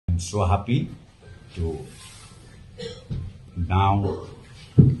so happy to now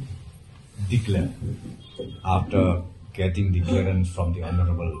declare, after getting the clearance from the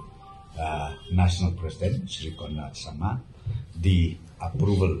Honorable National President, Shri Sangma, the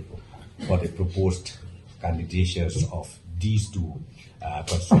approval for the proposed candidatures of these two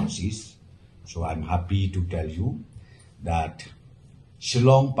constituencies. So I'm happy to tell you that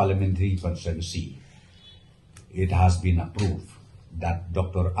Shillong Parliamentary Constituency, it has been approved that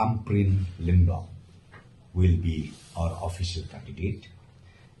Dr. Ampareen Lyngdoh will be our official candidate.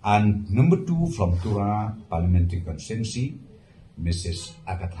 And number 2 from Tura Parliamentary Constituency, Mrs.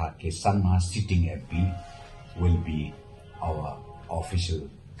 Agatha Sangma, sitting MP, will be our official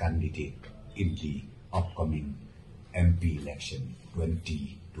candidate in the upcoming MP election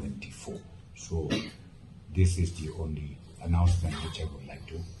 2024. So this is the only announcement which I would like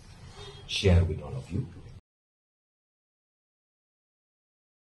to share with all of you.